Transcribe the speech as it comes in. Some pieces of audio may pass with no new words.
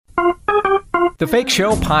The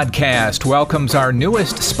Fakeshow podcast welcomes our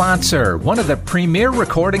newest sponsor, one of the premier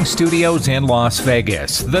recording studios in Las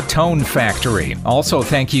Vegas, The Tone Factory. Also,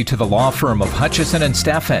 thank you to the law firm of Hutchison and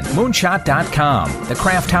Steffen, Moonshot.com, the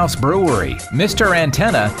Craft House Brewery, Mr.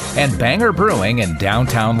 Antenna, and Banger Brewing in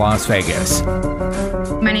downtown Las Vegas.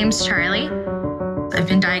 My name's Charlie. I've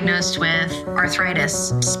been diagnosed with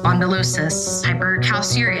arthritis, spondylosis,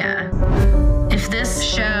 hypercalciuria. If this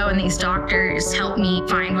show and these doctors help me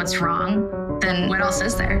find what's wrong, then what else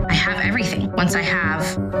is there? I have everything once I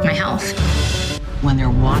have my health. When they're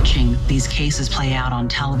watching these cases play out on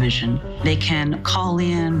television, they can call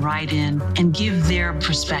in, write in, and give their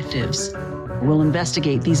perspectives. We'll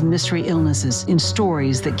investigate these mystery illnesses in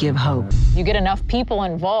stories that give hope. You get enough people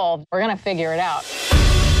involved, we're going to figure it out.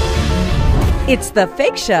 It's The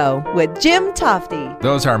Fake Show with Jim Tofte.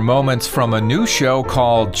 Those are moments from a new show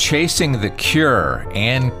called Chasing the Cure.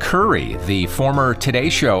 Ann Curry, the former Today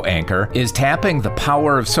Show anchor, is tapping the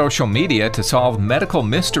power of social media to solve medical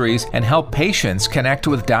mysteries and help patients connect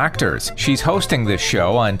with doctors. She's hosting this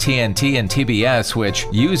show on TNT and TBS, which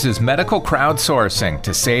uses medical crowdsourcing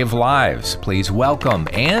to save lives. Please welcome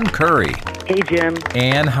Ann Curry. Hey, Jim.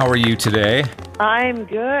 Ann, how are you today? I'm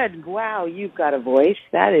good. Wow, you've got a voice.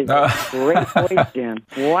 That is a great voice, Jim.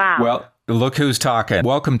 Wow. Well, look who's talking.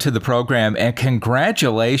 Welcome to the program, and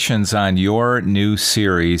congratulations on your new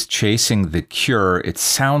series, Chasing the Cure. It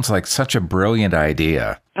sounds like such a brilliant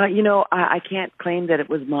idea. I can't claim that it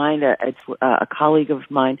was mine. It's a colleague of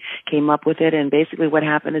mine came up with it, and basically what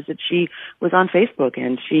happened is that she was on Facebook,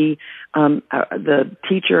 and she, the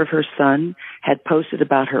teacher of her son, had posted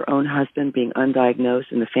about her own husband being undiagnosed,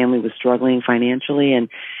 and the family was struggling financially, and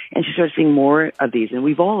she started seeing more of these, and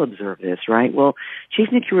we've all observed this, right? Well,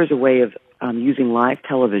 Chasing the Cure is a way of using live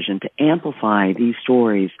television to amplify these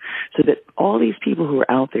stories so that all these people who are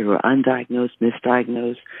out there who are undiagnosed,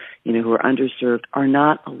 misdiagnosed, who are underserved are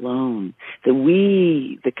not alone. That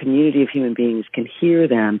we, the community of human beings, can hear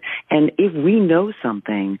them. And if we know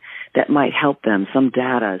something that might help them, some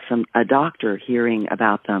data, a doctor hearing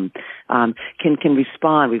about them, can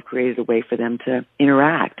respond. We've created a way for them to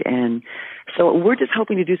interact. And so we're just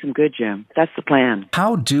hoping to do some good, Jim. That's the plan.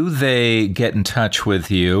 How do they get in touch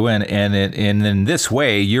with you? And in this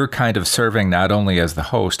way, you're kind of serving not only as the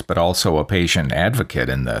host, but also a patient advocate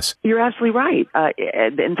in this. You're absolutely right.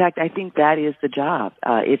 In fact, I think that is the job.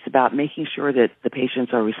 It's about making sure that the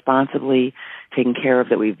patients are responsibly taken care of,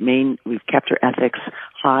 that we've kept our ethics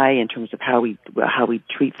high in terms of how we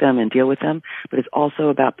treat them and deal with them, but it's also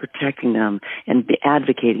about protecting them and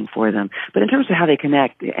advocating for them. But in terms of how they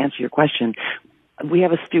connect, to answer your question, we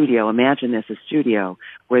have a studio. Imagine this, a studio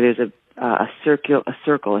where there's a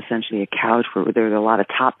circle, essentially a couch where there's a lot of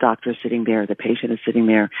top doctors sitting there. The patient is sitting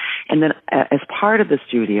there, and then as part of the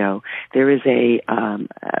studio, there is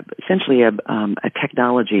essentially a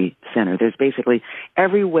technology center. There's basically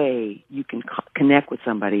every way you can connect with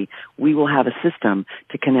somebody. We will have a system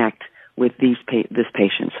to connect with this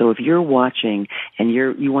patient. So if you're watching and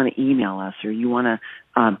you want to email us, or you want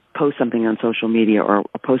to post something on social media, or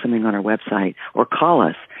post something on our website, or call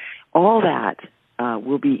us, all that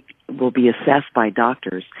will be assessed by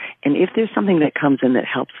doctors. And if there's something that comes in that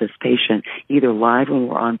helps this patient, either live when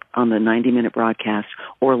we're on the 90-minute broadcast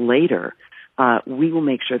or later, we will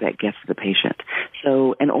make sure that gets to the patient.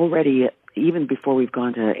 So, and already, even before we've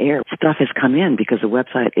gone to air, stuff has come in because the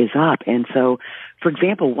website is up. And so, for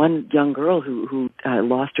example, one young girl who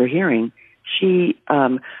lost her hearing,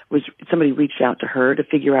 somebody reached out to her to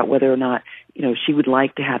figure out whether or not, she would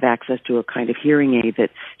like to have access to a kind of hearing aid that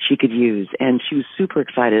she could use. And she was super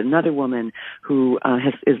excited. Another woman who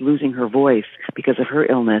is losing her voice because of her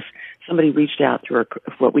illness, somebody reached out through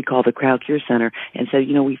what we call the Crowd Cure Center and said,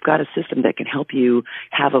 we've got a system that can help you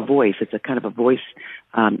have a voice. It's a kind of a voice,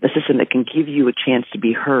 a system that can give you a chance to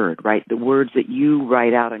be heard, right? The words that you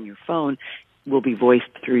write out on your phone will be voiced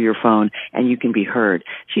through your phone, and you can be heard.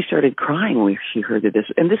 She started crying when she heard this,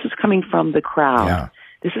 and this is coming from the crowd. Yeah.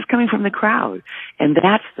 This is coming from the crowd, and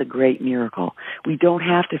that's the great miracle. We don't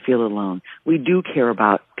have to feel alone. We do care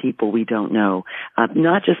about people we don't know,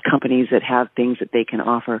 not just companies that have things that they can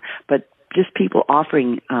offer, but just people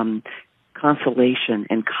offering consolation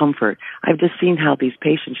and comfort. I've just seen how these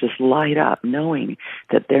patients just light up knowing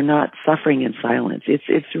that they're not suffering in silence.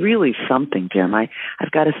 It's really something, Jim. I've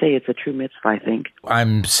got to say it's a true mitzvah, I think.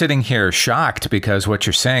 I'm sitting here shocked because what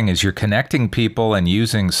you're saying is you're connecting people and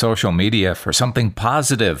using social media for something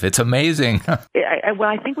positive. It's amazing. Well,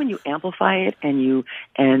 I think when you amplify it and you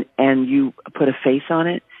put a face on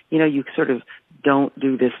it, you sort of don't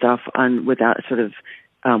do this stuff without sort of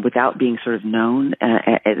without being sort of known,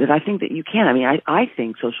 that I think that you can. I mean, I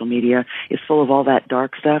think social media is full of all that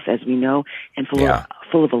dark stuff, as we know, and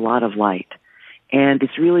full of a lot of light. And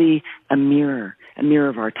it's really a mirror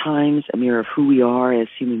of our times, a mirror of who we are as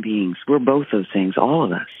human beings. We're both those things, all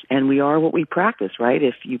of us. And we are what we practice, right?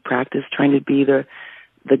 If you practice trying to be the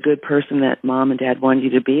good person that mom and dad wanted you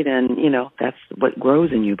to be, then, that's what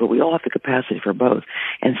grows in you. But we all have the capacity for both.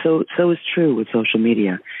 And so is true with social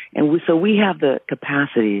media. And so we have the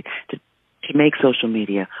capacity to make social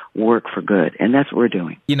media work for good. And that's what we're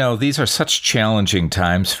doing. These are such challenging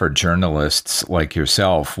times for journalists like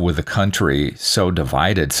yourself with a country so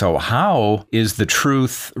divided. So how is the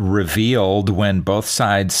truth revealed when both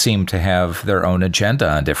sides seem to have their own agenda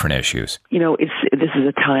on different issues? This is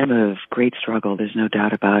a time of great struggle. There's no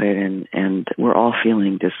doubt about it. And we're all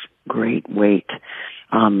feeling this great weight.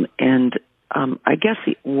 I guess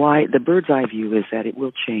the bird's eye view is that it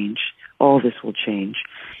will change. All this will change.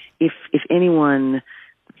 If anyone,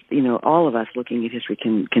 all of us looking at history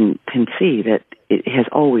can see that it has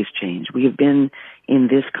always changed. We have been in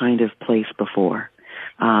this kind of place before.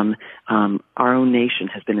 Our own nation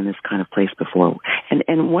has been in this kind of place before.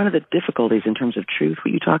 And one of the difficulties in terms of truth,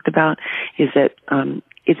 what you talked about, is that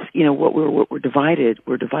it's what we're divided.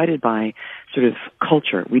 We're divided by sort of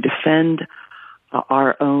culture. We defend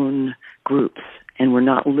our own groups, and we're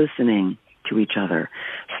not listening to each other.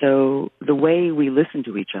 So the way we listen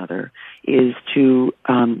to each other is to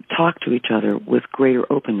talk to each other with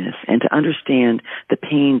greater openness and to understand the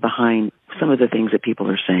pain behind some of the things that people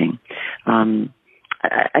are saying.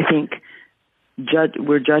 I think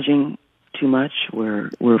we're judging too much, we're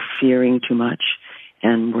fearing too much,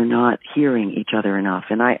 and we're not hearing each other enough.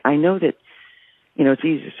 And I know that it's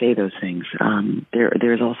easy to say those things.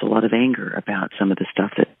 There's also a lot of anger about some of the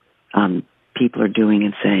stuff that people are doing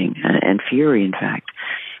and saying, and fury, in fact.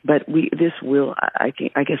 But this will, I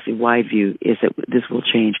guess the wide view is that this will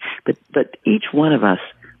change. But each one of us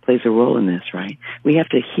plays a role in this, right? We have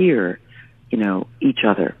to hear, each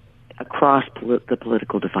other across the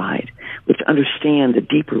political divide. We have to understand the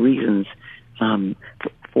deeper reasons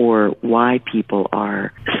for why people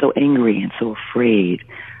are so angry and so afraid.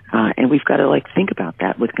 And we've got to think about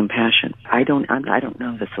that with compassion. I don't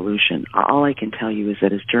know the solution. All I can tell you is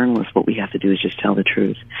that as journalists, what we have to do is just tell the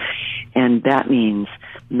truth. And that means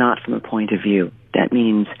not from a point of view. That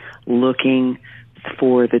means looking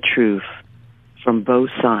for the truth from both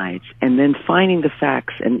sides and then finding the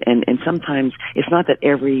facts. And sometimes it's not that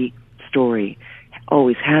every story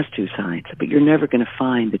always has two sides, but you're never going to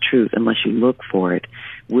find the truth unless you look for it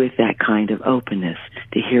with that kind of openness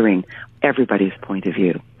to hearing everybody's point of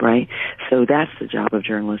view, right? So that's the job of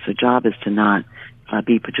journalists. The job is to not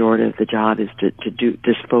be pejorative. The job is to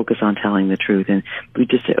just focus on telling the truth. And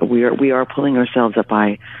we are pulling ourselves up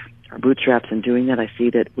by our bootstraps in doing that. I see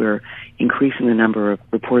that we're increasing the number of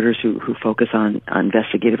reporters who focus on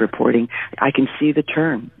investigative reporting. I can see the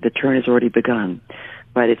turn. The turn has already begun.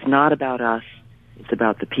 But it's not about us. It's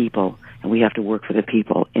about the people, and we have to work for the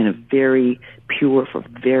people for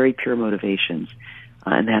very pure motivations.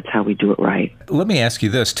 And that's how we do it right. Let me ask you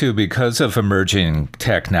this, too. Because of emerging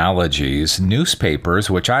technologies, newspapers,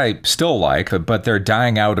 which I still like, but they're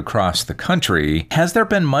dying out across the country. Has there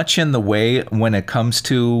been much in the way when it comes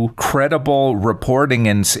to credible reporting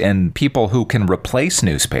and people who can replace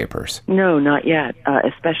newspapers? No, not yet,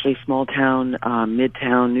 especially small-town,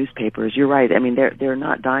 mid-town newspapers. You're right. I mean, they're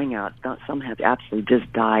not dying out. Some have absolutely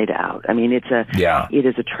just died out. I mean, it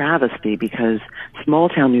is a travesty because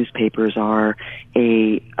small-town newspapers are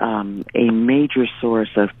a major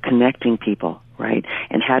source of connecting people, right?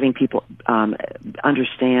 And having people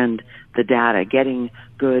understand the data, getting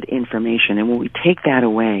good information. And when we take that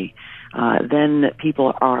away, then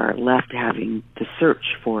people are left having to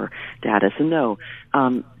search for data. So no,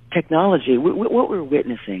 technology, what we're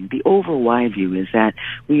witnessing, the overall view is that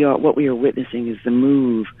what we are witnessing is the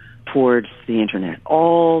move towards the internet.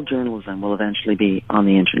 All journalism will eventually be on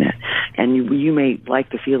the internet. And you may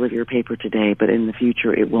like the feel of your paper today, but in the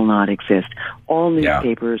future it will not exist. All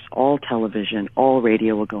newspapers, all television, all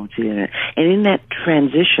radio will go into the internet. And in that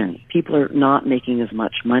transition, people are not making as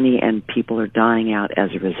much money and people are dying out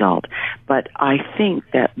as a result. But I think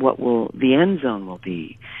that the end zone will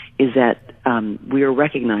be is that we are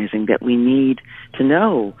recognizing that we need to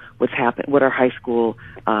know what's happening, what our high school,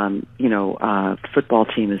 football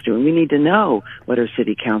team is doing. We need to know what our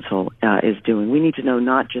city council is doing. We need to know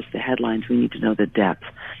not just the headlines. We need to know the depth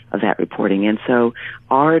of that reporting. And so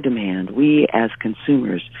our demand, we as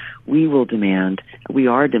consumers, we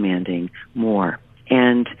are demanding more.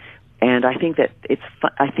 And I think that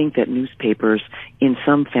I think that newspapers, in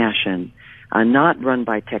some fashion, not run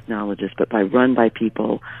by technologists, but run by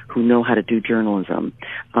people who know how to do journalism,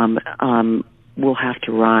 will have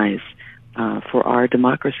to rise for our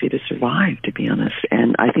democracy to survive, to be honest.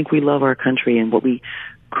 And I think we love our country and what we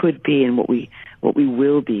could be and what we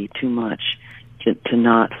will be too much to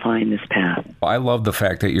not find this path. I love the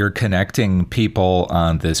fact that you're connecting people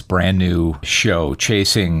on this brand new show,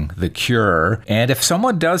 Chasing the Cure. And if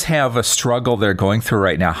someone does have a struggle they're going through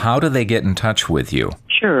right now, how do they get in touch with you?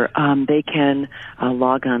 Sure. They can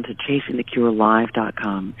log on to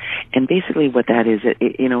chasingthecurelive.com. And basically what that is,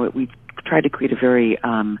 we try to create a very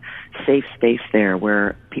safe space there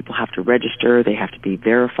where people have to register, they have to be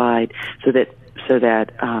verified, so that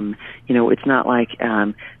it's not like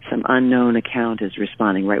some unknown account is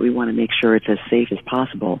responding, right? We want to make sure it's as safe as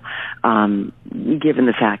possible, given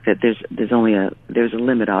the fact that there's a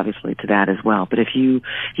limit, obviously, to that as well. But if you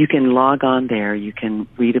can log on there, you can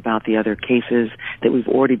read about the other cases that we've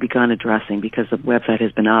already begun addressing, because the website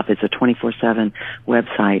has been up. It's a 24/7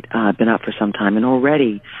 website, been up for some time, and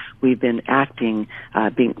already we've been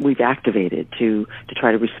we've activated to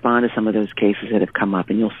try to respond to some of those cases that have come up,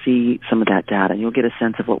 and you'll see some of that data, and you'll get a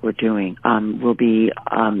sense of what we're doing. We'll be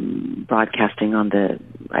broadcasting on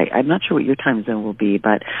I'm not sure what your time zone will be,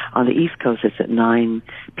 but on the East Coast it's at 9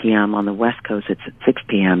 p.m. On the West Coast it's at 6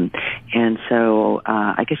 p.m. And so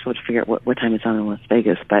I guess we'll have to figure out what time it's on in Las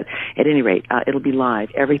Vegas. But at any rate, it'll be live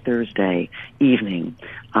every Thursday evening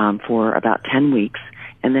for about 10 weeks.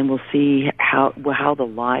 And then we'll see how the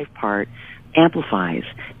live part amplifies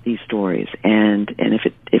these stories, and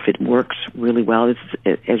if it works really well,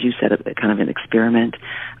 as you said, a kind of an experiment,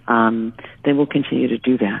 then we'll continue to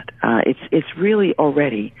do that. It's really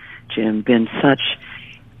already, Jim, been such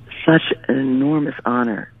an enormous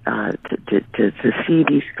honor to see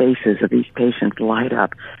these faces of these patients light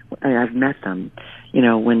up. I've met them,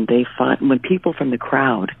 when people from the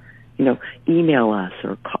crowd, email us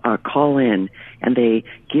or call in, and they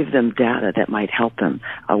give them data that might help them,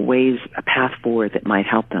 a path forward that might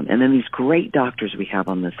help them. And then these great doctors we have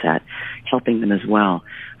on the set helping them as well.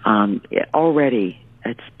 Already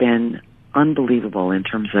it's been unbelievable in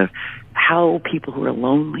terms of how people who are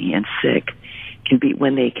lonely and sick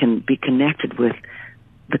when they can be connected with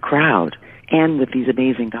the crowd and with these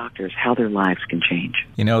amazing doctors, how their lives can change.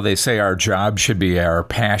 They say our job should be our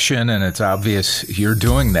passion, and it's obvious you're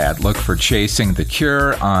doing that. Look for Chasing the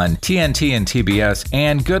Cure on TNT and TBS,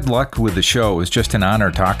 and good luck with the show. It was just an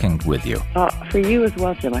honor talking with you. For you as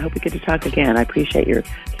well, Jim. I hope we get to talk again. I appreciate your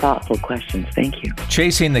thoughtful questions. Thank you.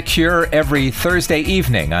 Chasing the Cure every Thursday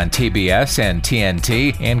evening on TBS and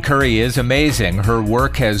TNT. Ann Curry is amazing. Her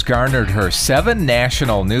work has garnered her 7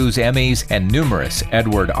 National News Emmys and numerous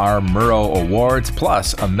Edward R. Murrow Awards,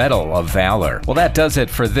 plus a Medal of Valor. Well, that does it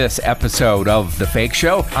for this episode of The Fake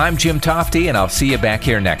Show. I'm Jim Tofte, and I'll see you back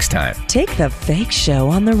here next time. Take The Fake Show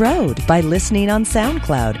on the road by listening on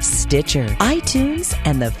SoundCloud, Stitcher, iTunes,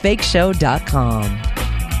 and thefakeshow.com.